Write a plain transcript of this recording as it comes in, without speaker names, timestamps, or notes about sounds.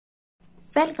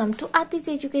Welcome to Aarti's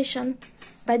Education.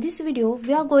 By this video,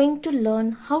 we are going to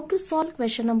learn how to solve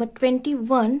question number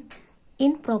 21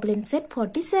 in problem set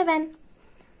 47.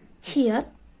 Here,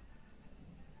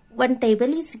 one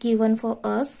table is given for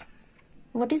us.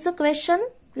 What is the question?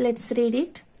 Let's read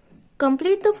it.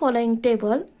 Complete the following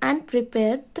table and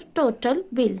prepare the total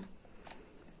bill.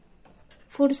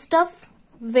 Foodstuff,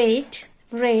 weight,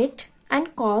 rate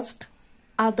and cost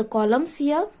are the columns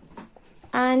here.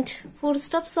 And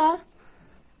foodstuffs are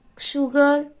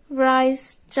sugar,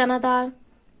 rice, chana dal,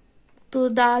 tur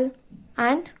dal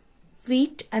and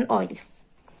wheat and oil.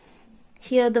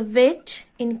 Here the weight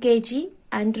in kg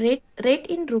and rate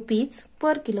in rupees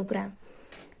per kilogram.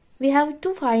 We have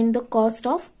to find the cost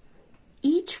of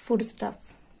each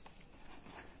foodstuff.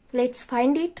 Let's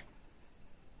find it.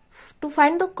 To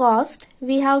find the cost,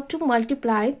 we have to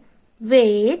multiply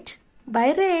weight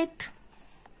by rate.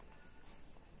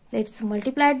 Let's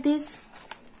multiply this.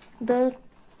 The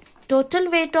total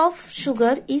weight of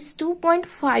sugar is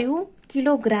 2.5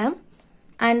 kilogram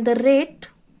and the rate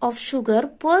of sugar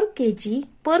per kg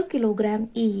per kilogram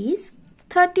is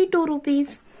 32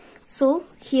 rupees. So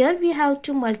here we have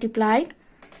to multiply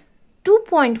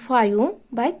 2.5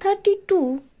 by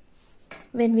 32.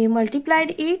 When we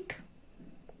multiplied it,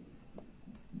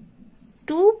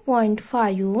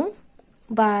 2.5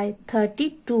 by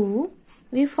 32,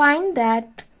 we find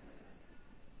that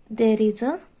there is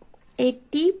a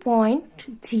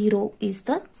 80.0 is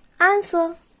the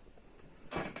answer.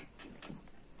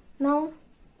 Now,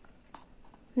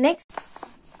 next,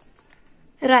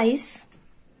 rice.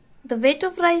 The weight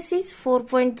of rice is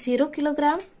 4.0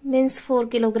 kilogram, means 4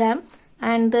 kilogram,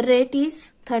 and the rate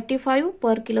is 35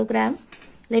 per kilogram.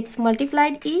 Let's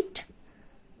multiply it.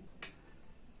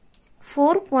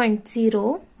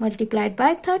 4.0 multiplied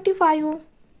by 35.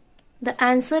 The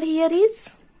answer here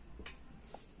is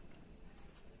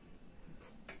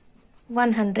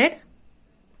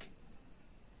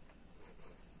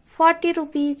 140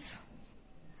 rupees.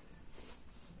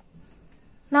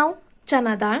 Now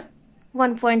chana dal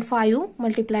 1.5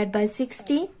 multiplied by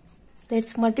 60.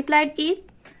 Let's multiply it.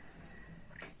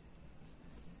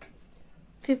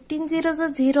 15 zeros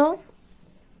are 0.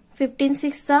 15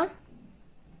 six are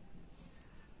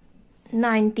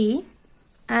 90.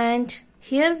 And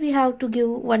here we have to give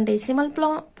one decimal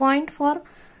point for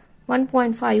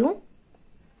 1.5.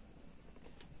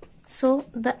 So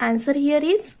the answer here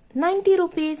is 90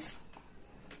 rupees.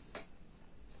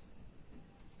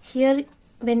 Here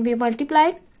when we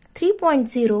multiplied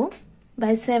 3.0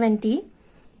 by 70,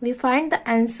 we find the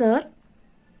answer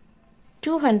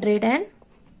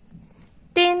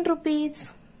 210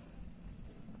 rupees.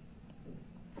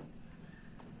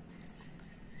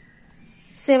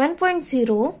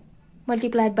 7.0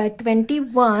 multiplied by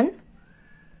 21,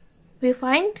 we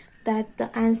find that the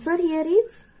answer here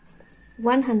is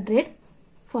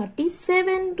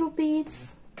 147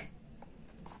 rupees.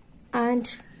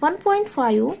 And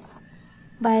 1.5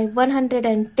 by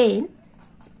 110,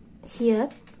 here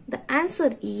the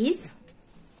answer is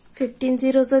 15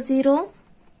 zeros are 0,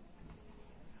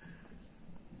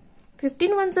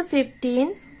 15 ones are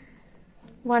 15,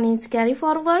 1 is carry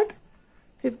forward,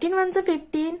 15 ones are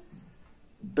 15,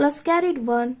 plus carried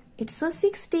 1, it's a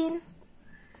 16.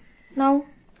 Now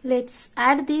let's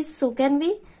add this. So can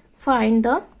we find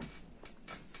the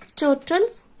total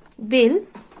bill?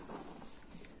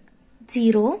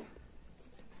 0.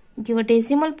 Give a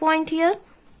decimal point here.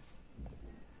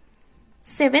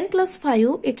 7 plus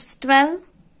 5, it's 12.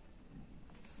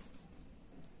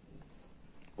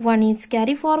 1 is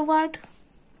carry forward.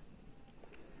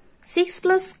 6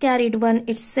 plus carried 1,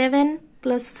 it's 7.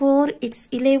 Plus 4, it's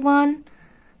 11.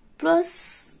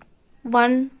 Plus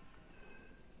 1,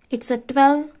 it's a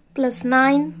 12. Plus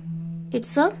 9,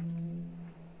 it's a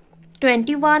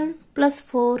 21. Plus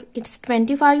 4, it's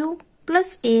 25.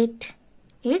 Plus 8,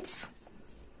 it's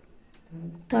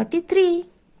 33.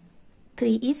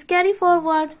 3 is carry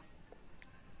forward.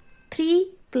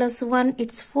 3 plus 1,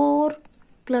 it's 4.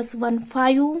 Plus 1,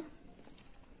 5.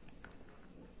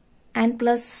 And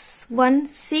plus 1,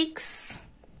 6.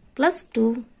 Plus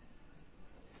 2,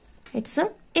 it's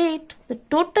a 8. The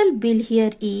total bill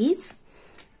here is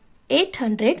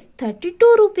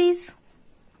 832 rupees.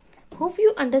 Hope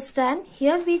you understand.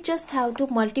 Here we just have to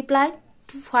multiply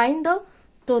to find the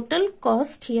total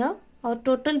cost here or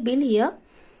total bill here.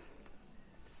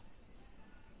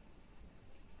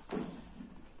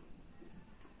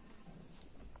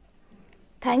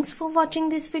 Thanks for watching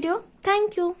this video.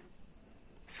 Thank you.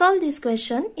 Solve this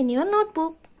question in your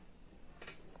notebook.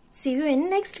 See you in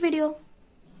next video.